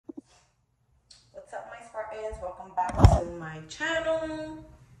Spartans, welcome back to my channel.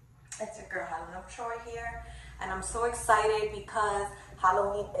 It's your girl Helen of Troy here, and I'm so excited because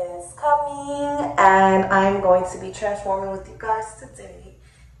Halloween is coming and I'm going to be transforming with you guys today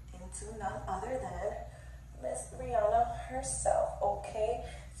into none other than Miss Rihanna herself. Okay,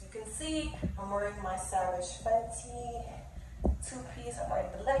 as you can see, I'm wearing my Savage Fenty two-piece. I'm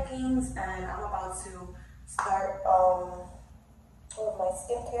wearing the leggings and I'm about to start with my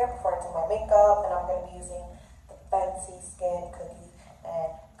skincare before I do my makeup, and I'm going to be using the FentySkin Cookie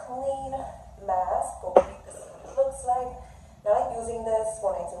and Clean Mask. Okay, this is what it looks like. And I like using this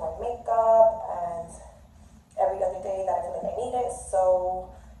when I do my makeup and every other day that I feel like I need it.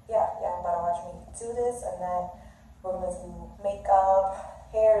 So yeah, I'm about to watch me do this, and then we're going to do makeup.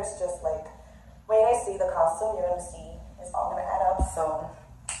 Hair is just like, when you guys see the costume, you're going to see it's all going to add up. So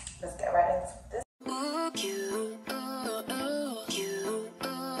let's get right into this.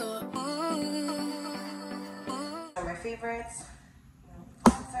 My favorites,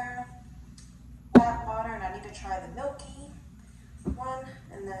 cleanser, bath water, and I need to try the milky one,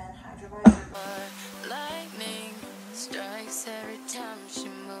 and then hydrolyzer. Lightning strikes every time she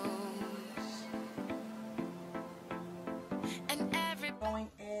moves, and going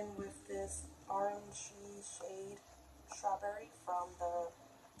in with this orangey shade strawberry from the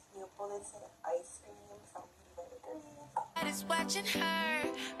Neapolitan ice cream from Beauty by the is watching her,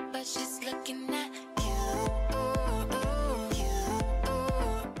 but she's looking at you.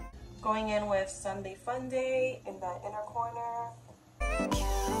 Going in with Sunday Fun Day in that inner corner.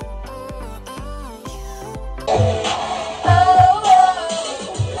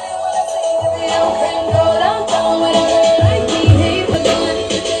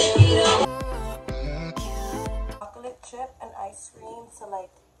 Chocolate chip and ice cream to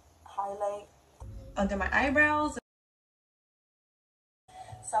like highlight under my eyebrows.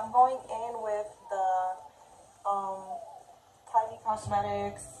 So I'm going in with the Kylie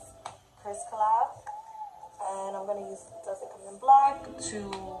Cosmetics Chris collab, and I'm gonna use Does It Come in Black to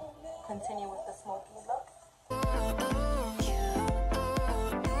continue with the smoky look.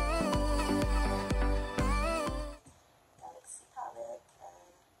 Galaxy palette, and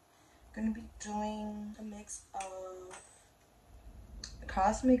I'm gonna be doing a mix of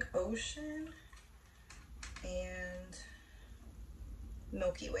Cosmic Ocean and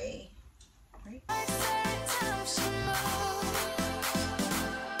Milky Way, right?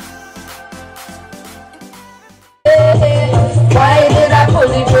 Why did I pull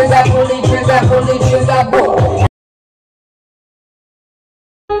the trigger, boom?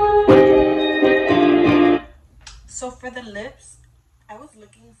 So for the lips, I was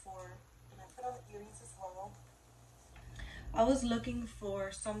looking for, and I put on the earrings as well. I was looking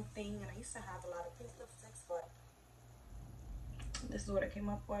for something, and I used to have a lot of pink lipsticks, but this is what I came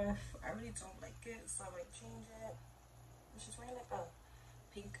up with. I really don't like it, so I might change it. It's just wearing like a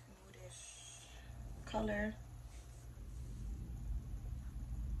pink nudish color.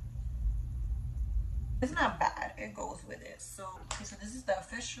 It's not bad, it goes with it. So, okay, so this is the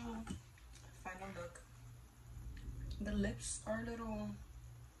official final look. The lips are a little,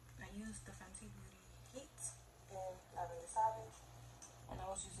 I used the FentyBeauty Heat in Lavender Savage, and I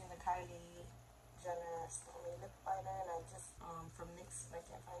was using the Kylie Jenner Stormy Lip Liner, and I just, from NYX, I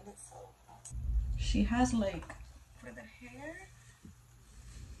can't find it, so. She has like, for the hair,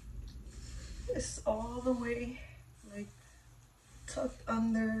 it's all the way, like, tucked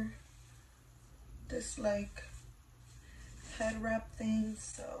under this like head wrap thing.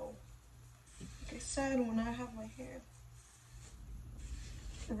 So like I said, when I have my hair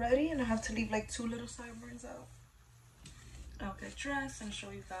ready and I have to leave like 2 little sideburns out, I'll get dressed and show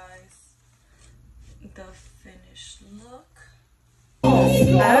you guys the finished look.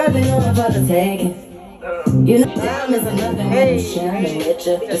 I've been on about the taking. You know, time is another hey. Shining with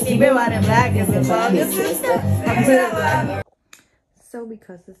you. Just keep it white and black. It's the funniest sister. So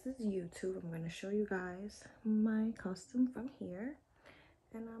because this is YouTube, I'm going to show you guys my costume from here.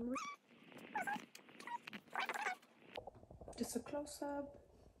 And I'm just a close-up.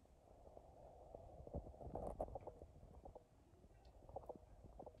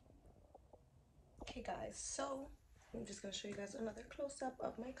 Okay guys, so I'm just going to show you guys another close-up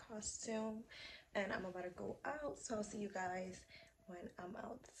of my costume. And I'm about to go out, so I'll see you guys when I'm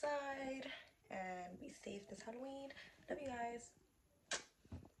outside. And be safe this Halloween. Love you guys.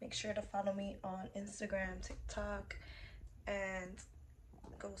 Make sure to follow me on Instagram, TikTok, and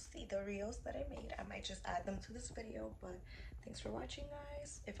go see the reels that I made. I might just add them to this video, but thanks for watching,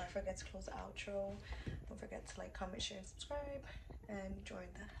 guys. If I forget to close the outro, don't forget to like, comment, share, and subscribe, and join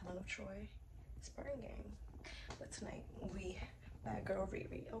the Helen of Troy Spartan gang. But tonight, we Bad Girl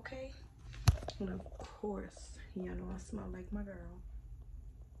Riri, okay? And of course, you know I smell like my girl.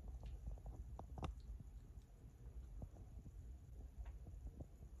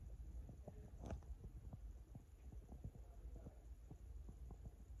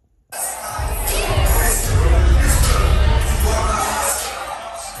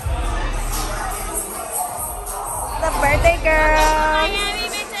 The birthday girl. Miami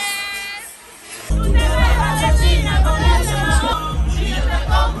bitches.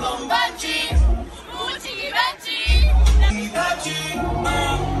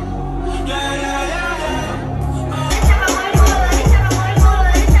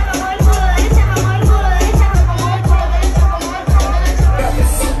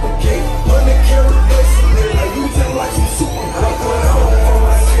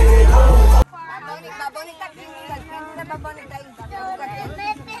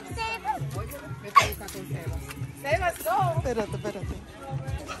 Espérate.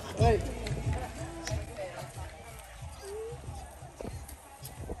 Wait.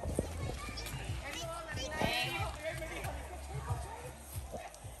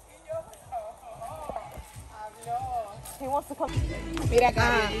 He wants to come. Mira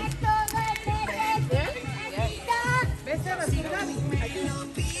acá.